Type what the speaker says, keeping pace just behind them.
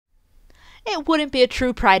it wouldn't be a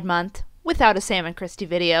true Pride Month without a Sam and Kristie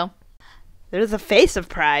video. They're the face of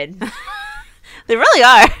Pride. They really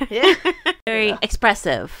are. Yeah. Very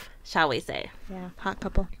expressive, shall we say. Yeah, hot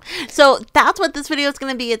couple. So that's what this video is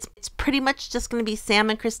going to be. It's pretty much just going to be Sam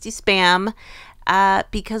and Kristie spam.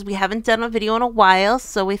 Because we haven't done a video in a while,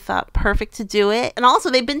 so we thought perfect to do it. And also,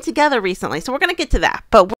 they've been together recently, so we're going to get to that.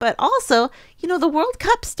 But also, you know, the World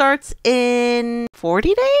Cup starts in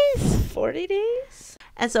 40 days? 40 days?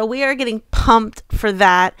 And so we are getting pumped for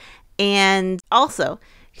that. And also,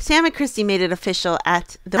 Sam and Kristie made it official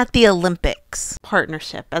at the Olympics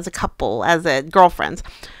partnership as a couple, as a girlfriends.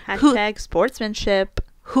 Hashtag sportsmanship.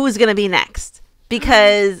 Who's going to be next?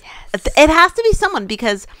 Because it has to be someone,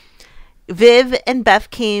 because Viv and Beth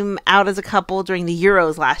came out as a couple during the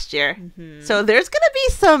Euros last year. So there's going to be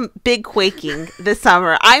some big quaking this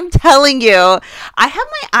summer. I'm telling you. I have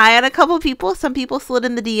my eye on a couple of people. Some people slid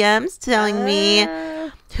in the DMs telling me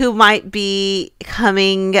who might be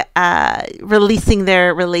releasing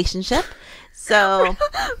their relationship. So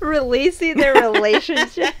releasing their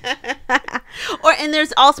relationship. And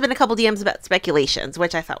there's also been a couple DMs about speculations,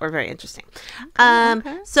 which I thought were very interesting.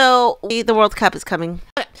 Okay. So the World Cup is coming.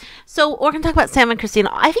 So we're going to talk about Sam and Kristie.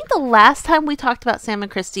 I think the last time we talked about Sam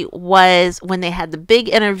and Kristie was when they had the big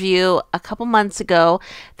interview a couple months ago.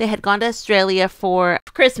 They had gone to Australia for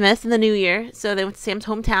Christmas and the New Year. So they went to Sam's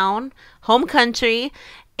hometown, home country,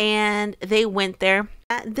 and they went there.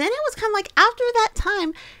 Then it was kind of like after that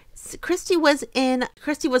time, Kristie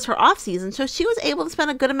was her off season, so she was able to spend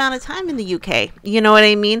a good amount of time in the UK. You know what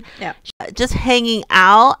I mean? Yeah. Just hanging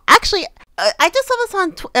out. Actually, I just saw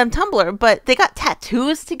this on Tumblr, but they got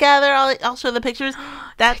tattoos together. I'll show the pictures.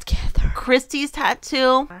 That's Kristie's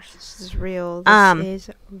tattoo. Gosh, this is real. This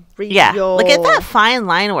is real. Yeah. Look at that fine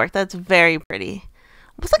line work. That's very pretty.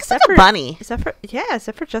 It was like a bunny. Except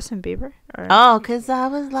for Justin Bieber. Oh, because I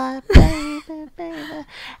was like, baby, baby.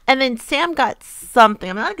 And then Sam got something.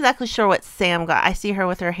 I'm not exactly sure what Sam got. I see her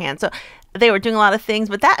with her hand. So they were doing a lot of things.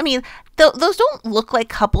 But those don't look like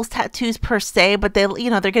couples tattoos per se. But they're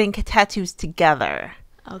getting tattoos together.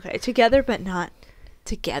 Okay, together, but not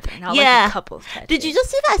together. Not like a couples tattoo. Did you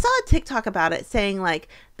just see that? I saw a TikTok about it saying like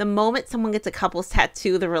the moment someone gets a couples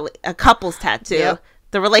tattoo, the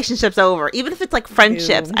relationship's over, even if it's like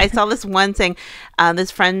friendships. I saw this one saying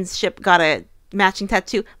this friendship got a matching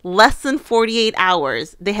tattoo. Less than 48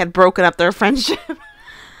 hours, they had broken up their friendship.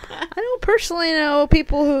 I don't personally know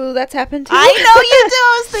people who that's happened to. I know you do.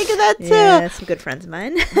 I was thinking that too. Yeah, some good friends of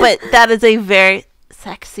mine. But that is a very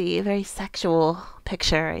sexy, very sexual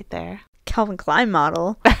picture right there. Calvin Klein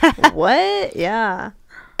model. What? Yeah.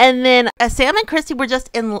 And then Sam and Kristie were just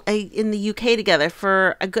in the UK together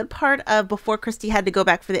for a good part of before Kristie had to go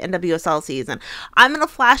back for the NWSL season. I'm going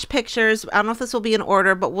to flash pictures. I don't know if this will be in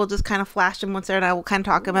order, but we'll just kind of flash them once there, and I will kind of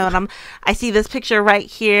talk about them. I see this picture right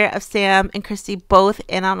here of Sam and Kristie both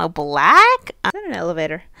in, I don't know, black? Is that an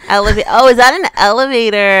elevator? Oh, is that an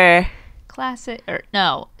elevator? Classic. Or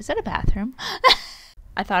no, is that a bathroom?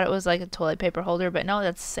 I thought it was like a toilet paper holder, but no,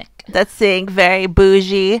 that's a sink. That's sink. Very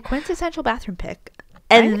bougie. Quintessential bathroom pick.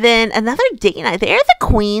 And then another date night. They're the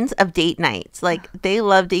queens of date nights. Like, they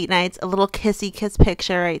love date nights. A little kissy kiss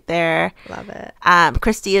picture right there. Love it.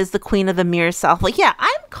 Kristie is the queen of the mirror selfie. Like, yeah,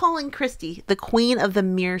 I'm calling Kristie the queen of the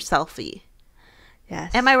mirror selfie.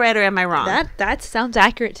 Yes. Am I right or am I wrong? That sounds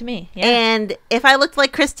accurate to me. Yeah. And if I looked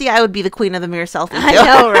like Kristie, I would be the queen of the mirror selfie too. I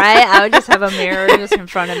know, right? I would just have a mirror just in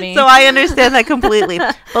front of me. So I understand that completely.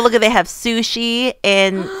 But look at, they have sushi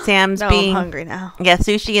and Sam's being... I'm hungry now. Yeah,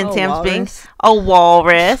 sushi and Sam's walrus. being a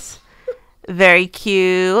walrus. Very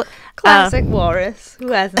cute. Classic walrus.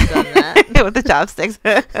 Who hasn't done that? With the chopsticks.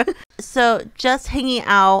 So just hanging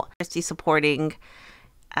out, Kristie supporting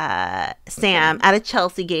Sam at a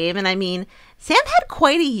Chelsea game. And I mean, Sam had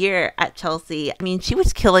quite a year at Chelsea. I mean, she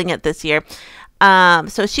was killing it this year.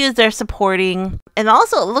 So she was there supporting. And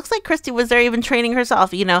also, it looks like Kristie was there even training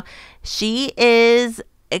herself. You know, Kristie is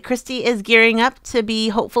gearing up to be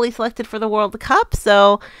hopefully selected for the World Cup.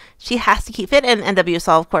 So she has to keep fit. And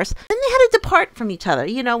NWSL, of course. Then they had to depart from each other.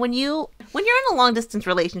 You know, when you're in a long distance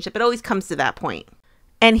relationship, it always comes to that point.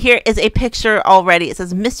 And here is a picture already. It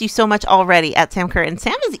says, "Miss you so much already" at Sam Kerr. And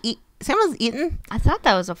Sam was eating. I thought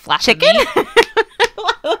that was a flash chicken.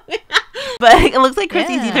 But it looks like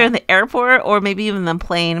Kristie's either in the airport or maybe even the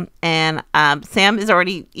plane. And Sam is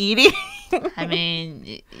already eating. I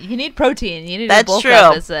mean, you need protein. You need That's to bulk true.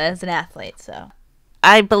 up as an athlete. So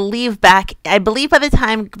I believe by the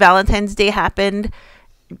time Valentine's Day happened,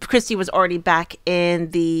 Kristie was already back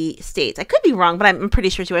in the States. I could be wrong, but I'm pretty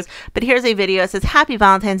sure she was. But here's a video. It says, "Happy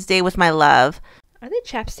Valentine's Day with my love." Are they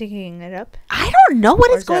chapsticking it up? I don't know what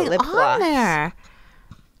is going on gloss? there.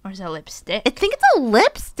 Or is that lipstick? I think it's a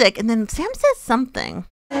lipstick. And then Sam says something.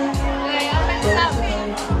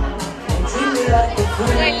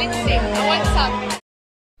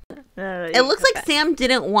 It looks like Sam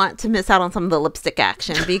didn't want to miss out on some of the lipstick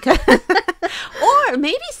action because, or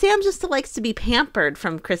maybe Sam just likes to be pampered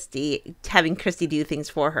from Kristie, having Kristie do things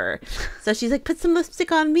for her. So she's like, put some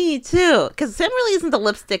lipstick on me too. Because Sam really isn't the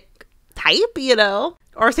lipstick type, you know?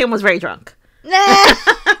 Or Sam was very drunk.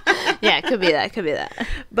 Yeah, it could be that. Could be that.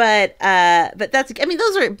 But that's, I mean,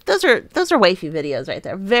 those are wifey videos right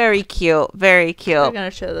there. Very cute. Very cute. We're going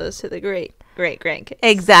to show those to the great grandkids.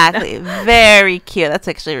 Exactly. Very cute. That's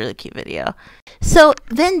actually a really cute video. So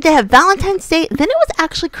then they have Valentine's Day. Then it was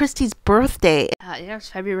actually Kristie's birthday. Yeah, it was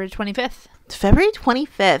February 25th. It's February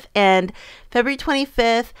 25th. And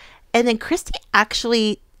then Kristie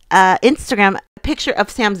actually Instagram a picture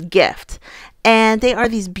of Sam's gift. And they are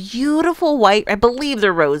these beautiful white, I believe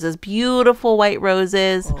they're roses, beautiful white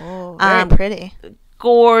roses. Oh, very pretty.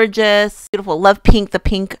 Gorgeous, beautiful. Love pink, the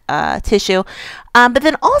pink tissue. But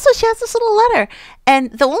then also she has this little letter.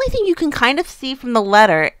 And the only thing you can kind of see from the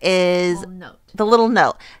letter is the little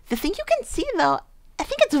note. The thing you can see, though, I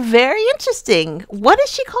think it's very interesting. What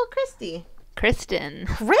is she called, Kristie? Kristen.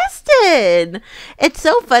 It's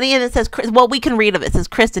so funny. And it says, well, we can read of it. It says,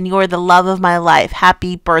 Kristen, you are the love of my life.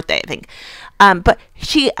 Happy birthday, I think. But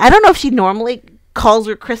I don't know if she normally calls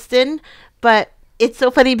her Kristen, but it's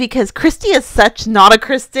so funny because Kristie is such not a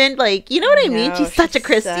Kristen. Like, you know what I mean? She's such a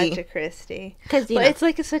Kristie. Such a Kristie. But it's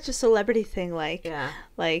like such a celebrity thing. Like,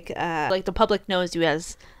 like the public knows you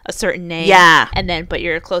as a certain name. Yeah. And then, but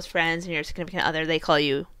your close friends and your significant other, they call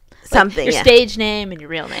you something. Your stage name and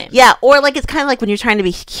your real name. Yeah. Or like, it's kind of like when you're trying to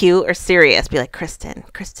be cute or serious, be like, Kristen,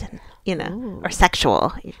 you know, Ooh. or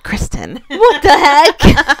sexual, Kristen. What the heck?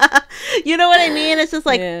 You know what I mean? It's just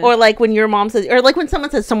like, or like when your mom says, or like when someone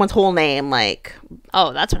says someone's whole name, like,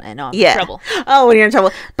 oh, that's when I know I'm in trouble. Oh, when you're in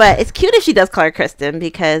trouble. But it's cute if she does call her Kristen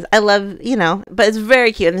because I love, you know, but it's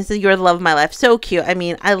very cute. And this is You're the Love of My Life. So cute. I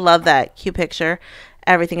mean, I love that cute picture,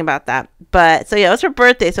 everything about that. But so yeah, it was her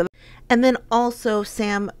birthday. So, and then also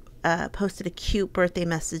Sam posted a cute birthday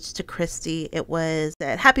message to Kristie. It was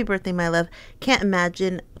that, happy birthday, my love. Can't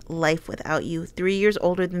imagine life without you. 3 years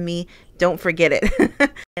older than me. Don't forget it.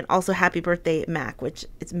 And also happy birthday, Mac, which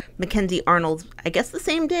it's Mackenzie Arnold's, I guess, the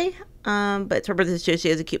same day. But it's her birthday show. She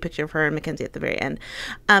has a cute picture of her and Mackenzie at the very end.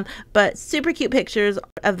 But super cute pictures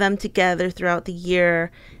of them together throughout the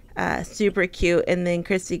year. Super cute. And then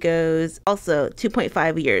Kristie goes, also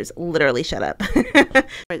 2.5 years. Literally, shut up.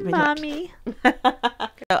 Mommy.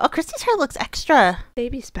 Oh, Kristie's hair looks extra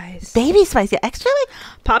Baby Spice. Yeah, extra like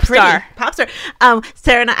Pop pretty. star.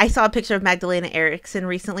 Sarah and I saw a picture of Magdalena Eriksson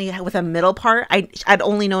recently with a middle part. I'd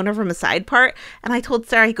only known her from a side part, and I told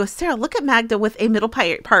Sarah, he goes, Sarah, look at Magda with a middle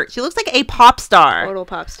part. She looks like a pop star. Total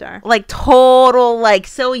pop star. Like total, like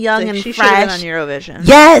so young and she fresh. She should have been on Eurovision.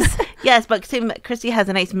 Yes, but Kristie has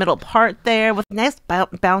a nice middle part there with nice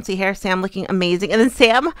bouncy hair. Sam looking amazing, and then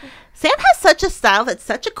Sam has such a style that's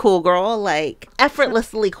such a cool girl, like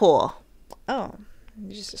effortlessly cool. Oh,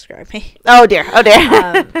 you just described me. Oh dear.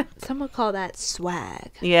 Some would call that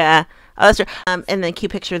swag. Yeah. Oh, that's true. And then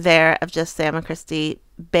cute picture there of just Sam and Kristie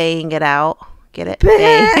baying it out. Get it?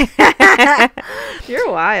 Bay. You're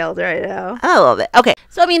wild right now. I love it. Okay.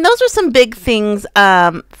 So, I mean, those are some big things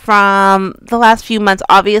from the last few months.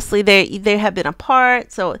 Obviously, they have been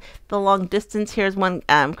apart. So, the long distance, here's one,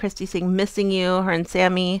 Kristie saying, missing you, her and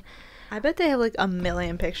Sammy. I bet they have like a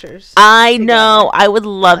million pictures. I know. I would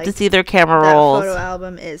love to see their camera rolls. That photo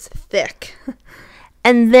album is thick.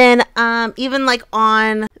 And then even like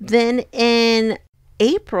then in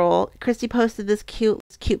April, Kristie posted this cute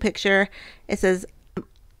picture. It says,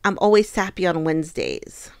 I'm always sappy on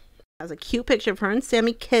Wednesdays. It has a cute picture of her and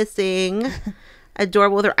Sammy kissing.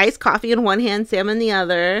 Adorable, with her iced coffee in one hand, Sam in the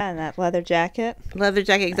other. And that leather jacket.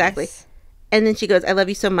 Exactly. Nice. And then she goes, I love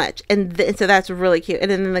you so much. And so that's really cute.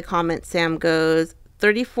 And then in the comments, Sam goes,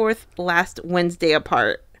 34th last Wednesday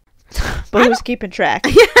apart. But who's keeping track?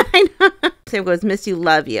 Yeah, I know. Sam goes, miss you,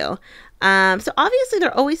 love you. So obviously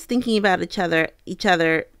they're always thinking about each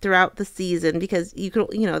other throughout the season because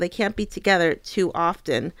they can't be together too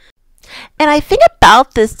often. And I think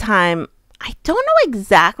about this time, I don't know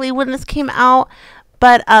exactly when this came out,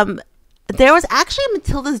 but there was actually a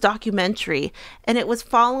Matilda's documentary, and it was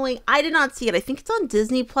following. I did not see it. I think it's on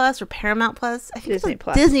Disney Plus or Paramount Plus. I think Disney it's on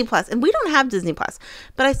Plus. Disney Plus, and we don't have Disney Plus.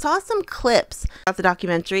 But I saw some clips of the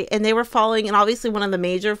documentary, and they were following. And obviously, one of the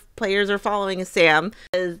major players are following is Sam.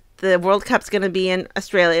 The the World Cup's going to be in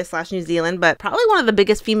Australia / New Zealand, but probably one of the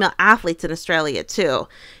biggest female athletes in Australia too,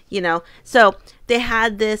 you know. So they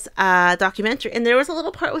had this documentary, and there was a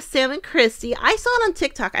little part with Sam and Kristie. I saw it on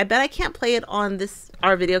TikTok. I bet I can't play it on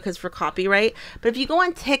our video because for copyright. But if you go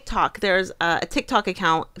on TikTok, there's a TikTok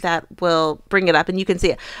account that will bring it up, and you can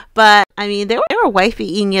see it. But I mean, they were wifey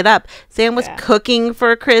eating it up. Sam was cooking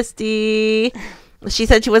for Kristie. She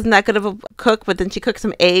said she wasn't that good of a cook, but then she cooked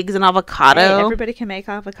some eggs and avocado. Hey, everybody can make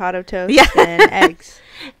avocado toast and eggs.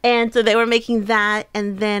 And so they were making that,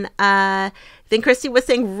 and then Kristie was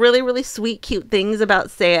saying really, really sweet, cute things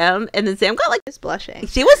about Sam, and then Sam got like Just blushing.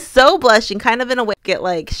 She was so blushing, kind of in a way get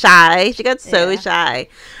like shy. She got so shy,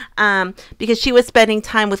 because she was spending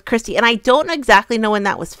time with Kristie, and I don't exactly know when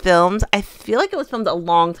that was filmed. I feel like it was filmed a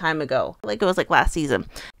long time ago, like it was like last season.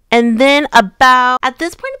 And then at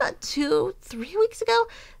this point, about 2-3 weeks ago,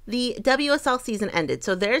 the WSL season ended.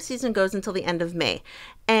 So their season goes until the end of May.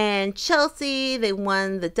 And Chelsea, they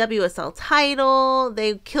won the WSL title.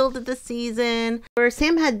 They killed it this season.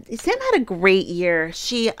 Sam had a great year.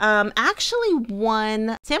 She actually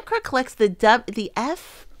won. Sam Kerr collects the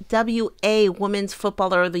FWA Women's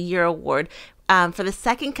Footballer of the Year award. For the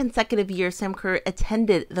second consecutive year, Sam Kerr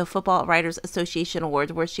attended the Football Writers Association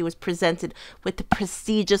Awards, where she was presented with the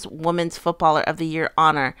prestigious Women's Footballer of the Year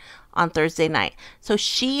honor on Thursday night. So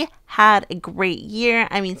she had a great year.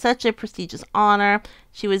 I mean, such a prestigious honor.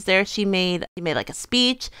 She was there. She made like a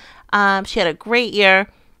speech. She had a great year.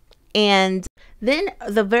 And then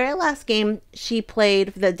the very last game she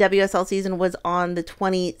played for the WSL season was on the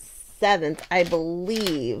 27th, I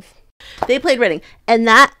believe. They played Reading, and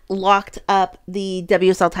that locked up the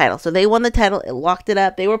WSL title. So they won the title. It locked it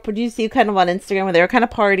up. They were producing kind of on Instagram where they were kind of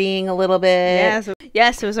partying a little bit.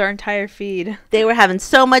 Yes, it was our entire feed. They were having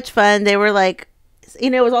so much fun. They were like, you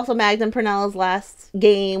know, it was also Magdalene Pernella's last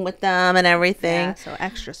game with them and everything. Yeah, so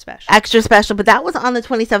extra special. Extra special. But that was on the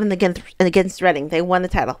 27th against Reading. They won the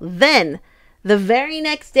title. Then, the very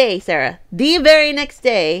next day, Sarah,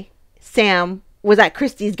 Sam was at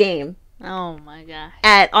Kristie's game. Oh my gosh.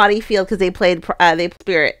 At Audi Field, because they played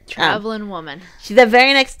Spirit. Traveling woman. The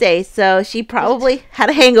very next day, so she probably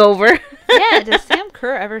had a hangover. Yeah, does Sam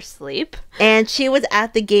Kerr ever sleep? And she was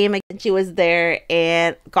at the game, and she was there,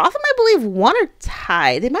 and Gotham, I believe, won or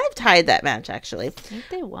tied. They might have tied that match, actually. I think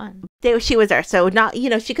they won. She was there, so not, you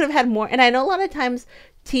know, she could have had more. And I know a lot of times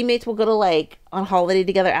teammates will go to, like, on holiday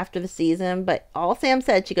together after the season, but all Sam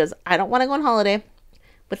said, she goes, I don't want to go on holiday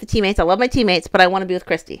with the teammates. I love my teammates, but I want to be with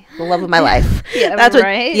Kristie, the love of my life.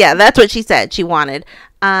 That's what she said she wanted.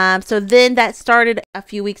 So then that started a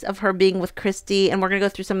few weeks of her being with Kristie, and we're gonna go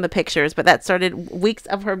through some of the pictures, but that started weeks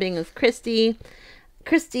of her being with Kristie,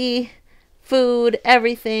 food,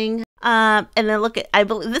 everything. And then look at, I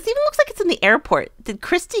believe this even looks like it's in the airport. Did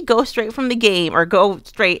Kristie go straight from the game or go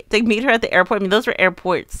straight to meet her at the airport? I mean, those were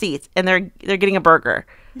airport seats, and they're getting a burger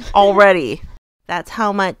already. That's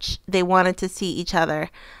how much they wanted to see each other.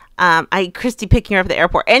 Kristie picking her up at the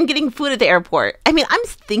airport and getting food at the airport. I mean, I'm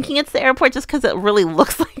thinking it's the airport just because it really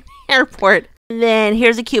looks like the airport. And then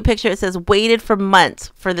here's a cute picture. It says, waited for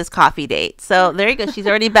months for this coffee date. So there you go. She's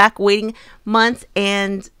already back waiting months,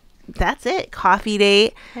 and that's it. Coffee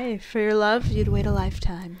date. Hey, for your love, You'd wait a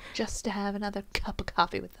lifetime just to have another cup of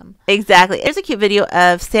coffee with them. Exactly. There's a cute video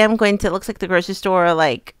of Sam going to, it looks like the grocery store,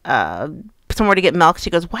 like, somewhere to get milk. She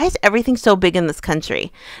goes, why is everything so big in this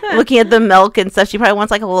country? Looking at the milk and stuff, she probably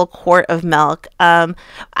wants like a little quart of milk.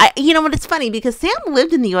 You know what, it's funny because Sam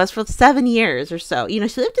lived in the US for 7 years or so. You know,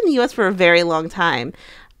 she lived in the US for a very long time.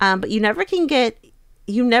 But you never can get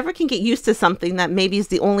used to something that maybe is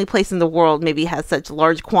the only place in the world maybe has such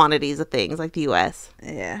large quantities of things like the US.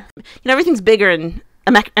 Yeah. You know, everything's bigger in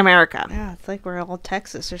America. Yeah, it's like we're all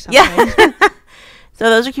Texas or something. Yeah. So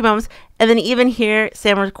those are cute moments. And then even here,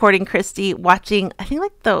 Sam recording Kristie watching, I think,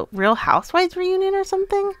 like the Real Housewives reunion or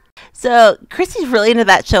something. So Kristie's really into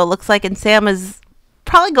that show, looks like, and Sam is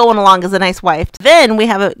probably going along as a nice wife. Then we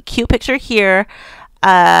have a cute picture here,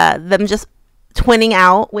 them just twinning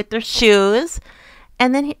out with their shoes.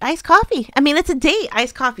 And then iced coffee. I mean, it's a date,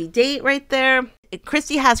 iced coffee. Date right there.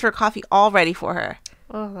 Kristie has her coffee all ready for her.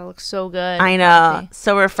 Oh, that looks so good. I know. Coffee.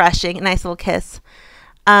 So refreshing. A nice little kiss.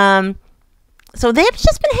 So they've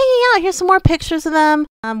just been hanging out. Here's some more pictures of them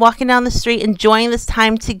walking down the street, enjoying this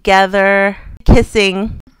time together,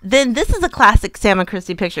 kissing. Then this is a classic Sam and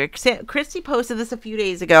Kristie picture. Kristie posted this a few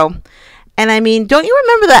days ago. And I mean, don't you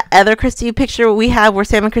remember that other Kristie picture we had where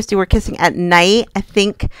Sam and Kristie were kissing at night? I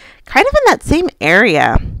think kind of in that same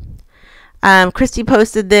area. Kristie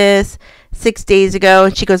posted this 6 days ago,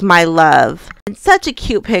 and she goes, my love. And such a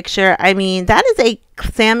cute picture. I mean, that is a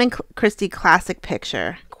Sam and Kristie classic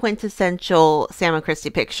picture. quintessential Sam and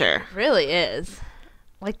Kristie picture. It really is.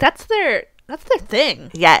 Like, that's their thing.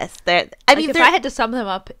 Yes, I mean, if I had to sum them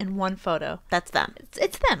up in one photo, that's them.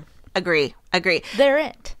 It's them. Agree. They're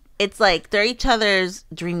it. It's like they're each other's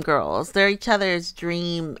dream girls. They're each other's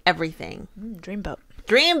dream everything. Dreamboat.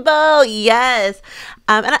 Dreamboat, yes.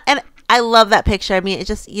 And I love that picture. I mean, it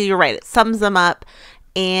just, you're right. It sums them up.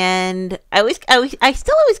 And I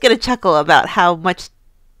still always get a chuckle about how much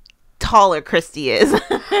taller Kristie is.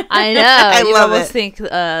 I know. I you love almost it. think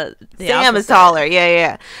the Sam is opposite. taller.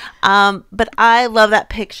 Yeah. But I love that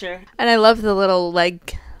picture. And I love the little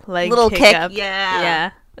leg Little kick. up.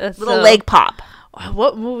 Yeah. That's Little leg pop.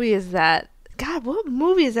 What movie is that? God, what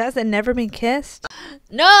movie is that? Has it Never Been Kissed?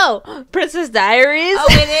 No! Princess Diaries. Oh,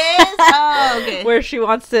 it is? Oh, okay. Where she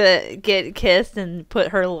wants to get kissed and put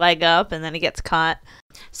her leg up and then it gets caught.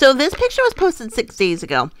 So this picture was posted 6 days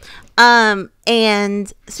ago.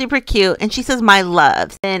 And super cute. And she says, "My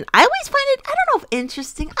loves." And I always find it, I don't know if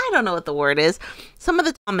interesting. I don't know what the word is. Some of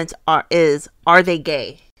the comments are they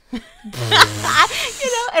gay?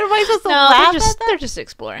 Everybody's supposed to laugh at that. They're just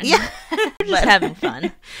exploring. Yeah. They're just having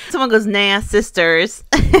fun. Someone goes, "Nah, sisters."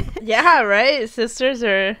 Yeah, right. Sisters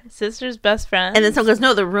best friends. And then someone goes,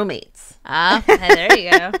 "No, they're roommates." Hey, there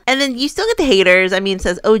you go. And then you still get the haters. I mean, it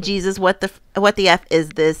says, "Oh Jesus, what the F is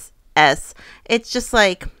this S?" It's just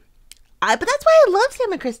like, but that's why I love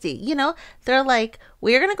Sam and Kristie. They're like,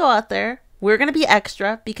 we're gonna go out there. We're going to be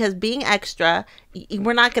extra, because being extra,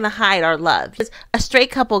 we're not going to hide our love. A straight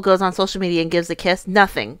couple goes on social media and gives a kiss,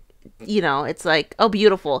 nothing. It's like, oh,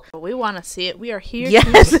 beautiful. But we want to see it. We are here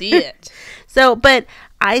Yes. to see it. So, but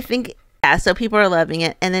I think, so people are loving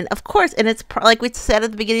it. And then, of course, and it's like we said at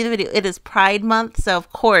the beginning of the video, it is Pride Month. So,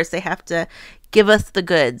 of course, they have to give us the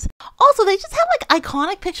goods. Also, they just have like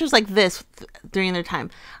iconic pictures like this during their time.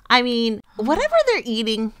 I mean, whatever they're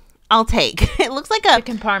eating, I'll take. It looks like a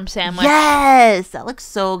chicken parm sandwich. Yes, that looks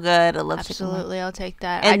so good. I love Absolutely, I'll take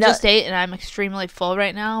that. And I just ate and I'm extremely full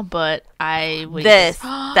right now, but I would this.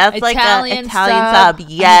 That's like an Italian sub.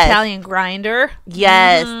 Yes, Italian grinder.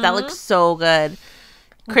 Yes, that looks so good.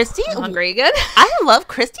 Kristie, I'm hungry. Good. I love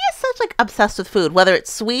Kristie is such like obsessed with food, whether it's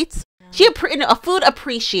sweets. She a food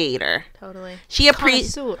appreciator. Totally. She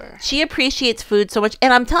appreciates food so much,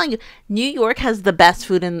 and I'm telling you, New York has the best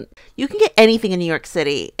food, and you can get anything in New York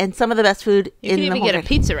City, and some of the best food you can the even whole get a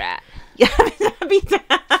country. pizza rat. Yeah, pizza.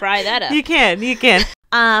 Fry that up. You can.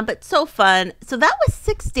 But so fun. So that was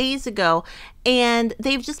 6 days ago, and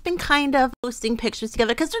they've just been kind of posting pictures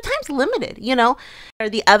together because their time's limited, Or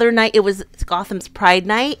the other night, it was Gotham's Pride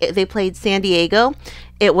Night. They played San Diego.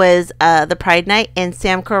 It was the Pride Night, and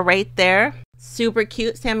Sam Kerr right there. Super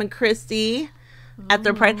cute, Sam and Kristie at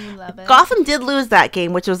their Pride. Love it. Gotham did lose that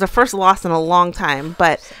game, which was the first loss in a long time,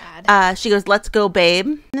 but she goes, "Let's go, babe."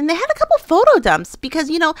 And then they had a couple photo dumps because,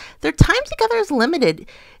 their time together is limited.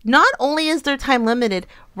 Not only is their time limited,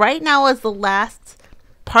 right now is the last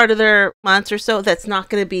part of their months or so that's not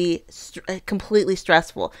going to be completely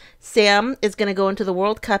stressful. Sam is going to go into the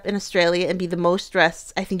World Cup in Australia and be the most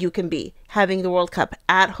stressed I think you can be, having the World Cup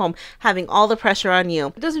at home, having all the pressure on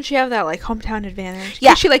you. Doesn't she have that like hometown advantage?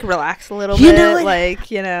 Yeah. Can she like relax a little bit?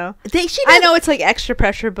 I know it's like extra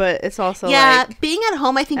pressure, but it's also being at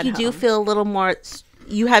home, I think you do home. feel a little more.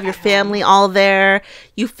 You have your family all there.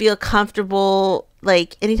 You feel comfortable.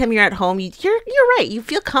 Like anytime you're at home, you're right. You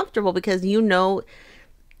feel comfortable because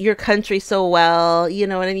your country so well, you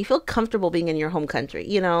know what I mean? You feel comfortable being in your home country,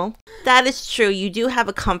 That is true. You do have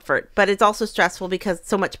a comfort, but it's also stressful because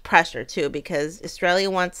so much pressure too, because Australia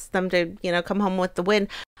wants them to, come home with the win.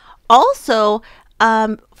 Also,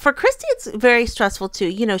 for Kristie, it's very stressful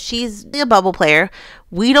too. She's a bubble player.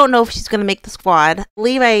 We don't know if she's going to make the squad. I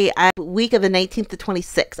believe week of the 19th to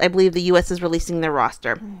 26th, I believe the U.S. is releasing their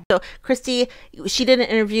roster. So Kristie, she did an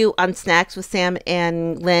interview on Snacks with Sam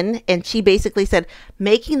and Lynn, and she basically said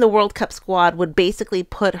making the World Cup squad would basically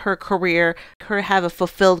put her have a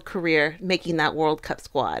fulfilled career making that World Cup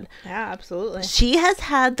squad. Yeah, absolutely. She has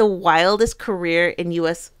had the wildest career in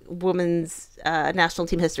U.S. women's national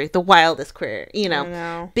team history, the wildest career,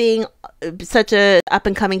 being such a up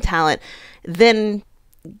and coming talent, then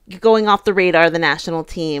going off the radar of the national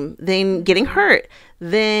team, then getting hurt,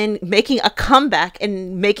 then making a comeback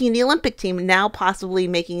and making the Olympic team, now possibly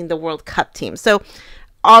making the World Cup team. So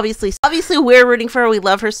obviously we're rooting for her. We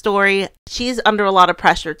love her story. She's under a lot of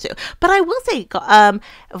pressure too. But I will say,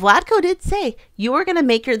 Vlatko did say you are going to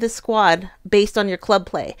make this squad based on your club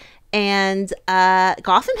play. And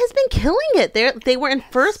Gotham has been killing it. They were in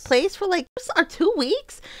first place for 2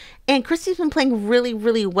 weeks. And Kristie's been playing really,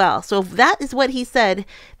 really well. So if that is what he said,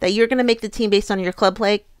 that you're going to make the team based on your club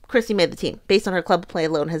play, Kristie made the team based on her club play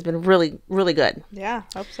alone has been really, really good. Yeah,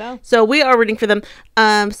 hope so. So we are rooting for them.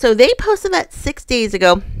 So they posted that 6 days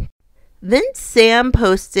ago. Then Sam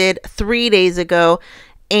posted 3 days ago,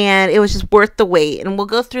 and it was just worth the wait. And we'll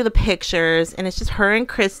go through the pictures, and it's just her and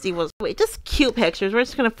Kristie. Just cute pictures. We're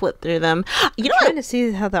just gonna flip through them. You know, trying to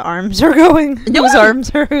see how the arms are going. Whose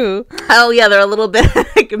arms are who? Oh yeah, they're a little bit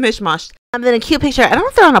like mishmash. And then a cute picture. I don't know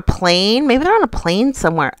if they're on a plane. Maybe they're on a plane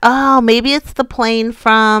somewhere. Oh, maybe it's the plane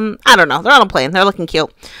from. I don't know. They're on a plane. They're looking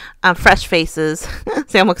cute. Fresh faces.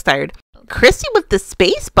 Sam looks tired. Kristie with the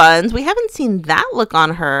space buns. We haven't seen that look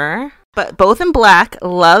on her. But both in black.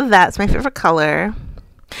 Love that. It's my favorite color.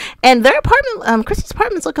 And their apartment, Kristie's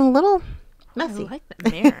apartment's looking a little messy. I like the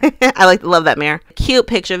mirror. Love that mirror. Cute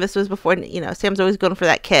picture. This was before, Sam's always going for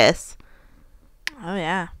that kiss. Oh,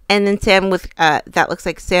 yeah. And then Sam with, that looks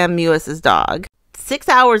like Sam Mewis's dog. 6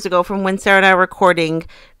 hours ago from when Sara and I were recording,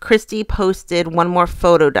 Kristie posted one more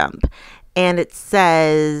photo dump. And it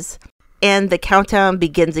says, and the countdown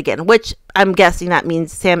begins again, which I'm guessing that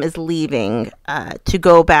means Sam is leaving to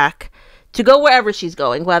go back, to go wherever she's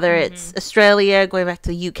going, whether it's Australia, going back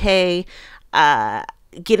to the UK,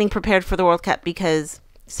 getting prepared for the World Cup, because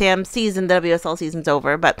Sam's season, the WSL season's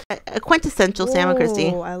over. But a quintessential Sam and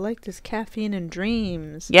Kristie. Oh, I like this caffeine and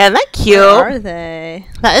dreams. Yeah, isn't that cute? Where are they?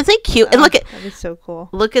 That is cute. And look at that is so cool.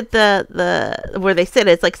 Look at the where they sit.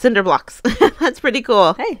 It's like cinder blocks. That's pretty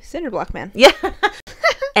cool. Hey, cinder block man. Yeah.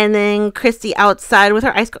 And then Kristie outside with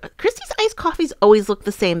her Kristie's iced coffees always look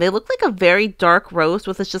the same. They look like a very dark roast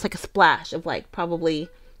with just like a splash of like probably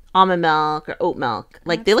almond milk or oat milk.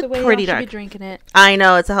 Like they look pretty dark. Be drinking it. I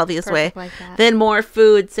know, it's the healthiest Perfect way. like that. Then more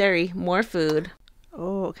food, Sari. More food.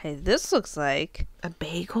 Oh, okay. This looks like A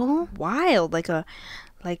bagel? wild, like a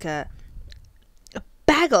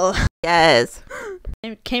bagel. Yes.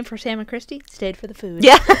 It came for Sam and Kristie, stayed for the food.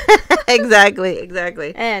 Yeah.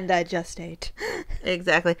 Exactly. And I just ate.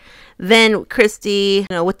 Exactly. Then Kristie,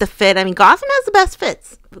 with the fit. I mean, Gotham has the best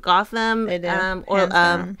fits. Gotham, They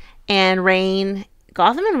do. and Rain.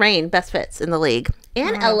 Gotham and Rain, best fits in the league.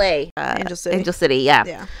 And LA. Angel City. Angel City,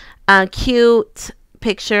 yeah. Cute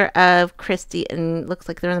picture of Kristie, and looks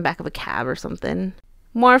like they're in the back of a cab or something.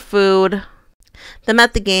 More food. Them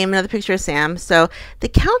at the game. Another picture of Sam. So the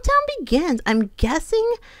countdown begins. I'm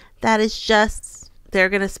guessing that is just they're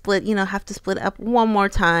gonna split. Have to split up one more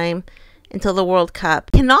time until the World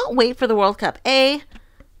Cup. Cannot wait for the World Cup. I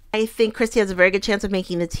think Kristie has a very good chance of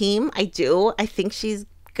making the team. I do. I think she's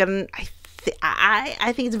gonna.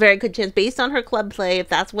 I think it's a very good chance based on her club play, if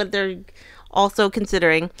that's what they're also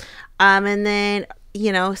considering. And then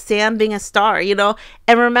Sam being a star.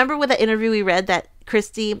 And remember with the interview we read that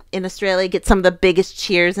Kristie in Australia gets some of the biggest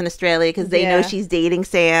cheers in Australia because they know she's dating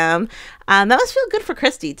Sam. That must feel good for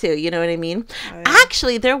Kristie too. You know what I mean? Oh, yeah.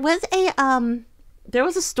 Actually, there was a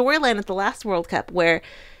storyline at the last World Cup where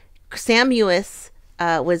Sam Mewis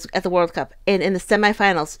was at the World Cup, and in the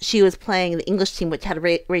semifinals, she was playing the English team, which had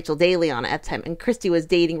Rachel Daly on it at the time, and Kristie was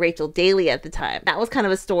dating Rachel Daly at the time. That was kind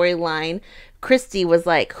of a storyline. Kristie was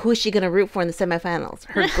like, who's she going to root for in the semifinals?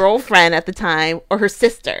 Her girlfriend at the time or her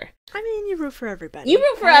sister? I mean, you root for everybody. You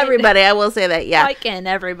root for everybody. I will say that, yeah. Why can't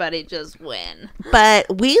everybody just win?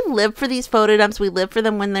 But we live for these photo dumps. We live for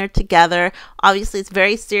them when they're together. Obviously, it's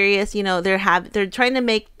very serious. They're trying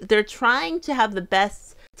to have the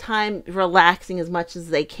best time relaxing as much as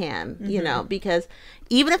they can, because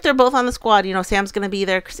even if they're both on the squad, Sam's going to be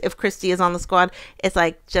there. If Kristie is on the squad, it's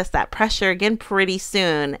like just that pressure again pretty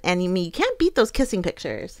soon. And you can't beat those kissing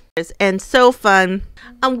pictures. And so fun.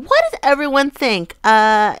 What does everyone think?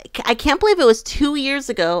 I can't believe it was 2 years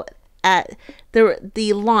ago at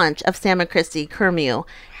the launch of Sam and Kristie, Kerr.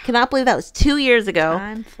 Cannot believe that was 2 years ago.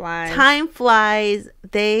 Time flies.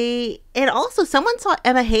 And also someone saw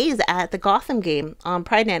Emma Hayes at the Gotham game on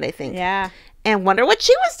Pride Night, I think. Yeah. And wonder what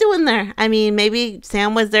she was doing there. I mean, maybe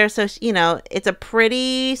Sam was there, so it's a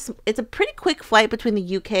pretty quick flight between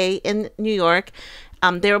the UK and New York.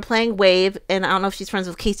 They were playing Wave, and I don't know if she's friends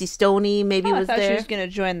with Casey Stoney. Maybe was there. I thought she was gonna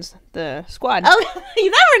join the squad. Oh,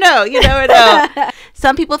 you never know.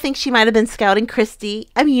 Some people think she might have been scouting Kristie.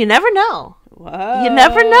 I mean, you never know. Whoa, you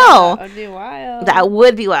never know. That would be wild. That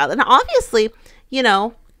would be wild. And obviously,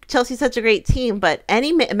 Chelsea's such a great team, but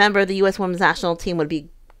any member of the U.S. women's national team would be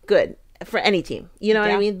good for any team. You know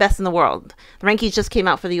what I mean? Best in the world. The rankings just came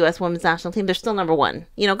out for the U.S. women's national team. They're still number one.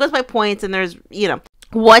 It goes by points, and there's,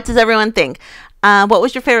 What does everyone think? What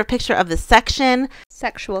was your favorite picture of the section?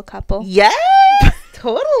 Sexual couple. Yes,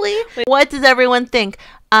 totally. What does everyone think?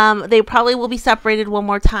 They probably will be separated one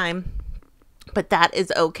more time. But that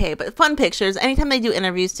is okay. But fun pictures. Anytime they do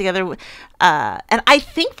interviews together. And I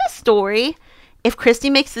think the story if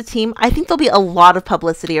Kristie makes the team, I think there'll be a lot of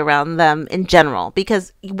publicity around them in general,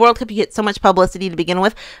 because World Cup, you get so much publicity to begin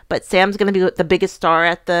with, but Sam's going to be the biggest star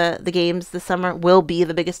at the games this summer, will be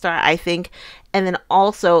the biggest star, I think. And then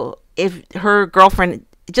also, if her girlfriend,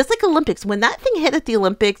 just like Olympics, when that thing hit at the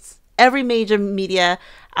Olympics, every major media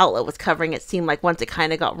outlet was covering it, seemed like, once it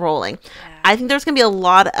kind of got rolling. Yeah. I think there's going to be a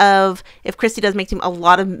lot of, if Kristie does make team, a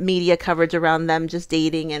lot of media coverage around them just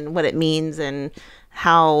dating and what it means and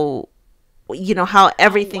how, you know, how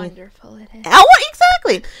everything. How wonderful it is.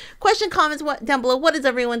 Exactly. Question, comments, down below. What does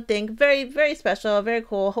everyone think? Very, very special. Very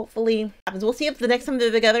cool. Hopefully happens. We'll see if the next time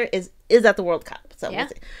they're together is at the World Cup. So yeah. We'll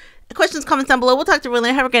see. Questions, comments down below. We'll talk to you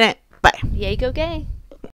later. Have a good night. Bye. Yay, go gay.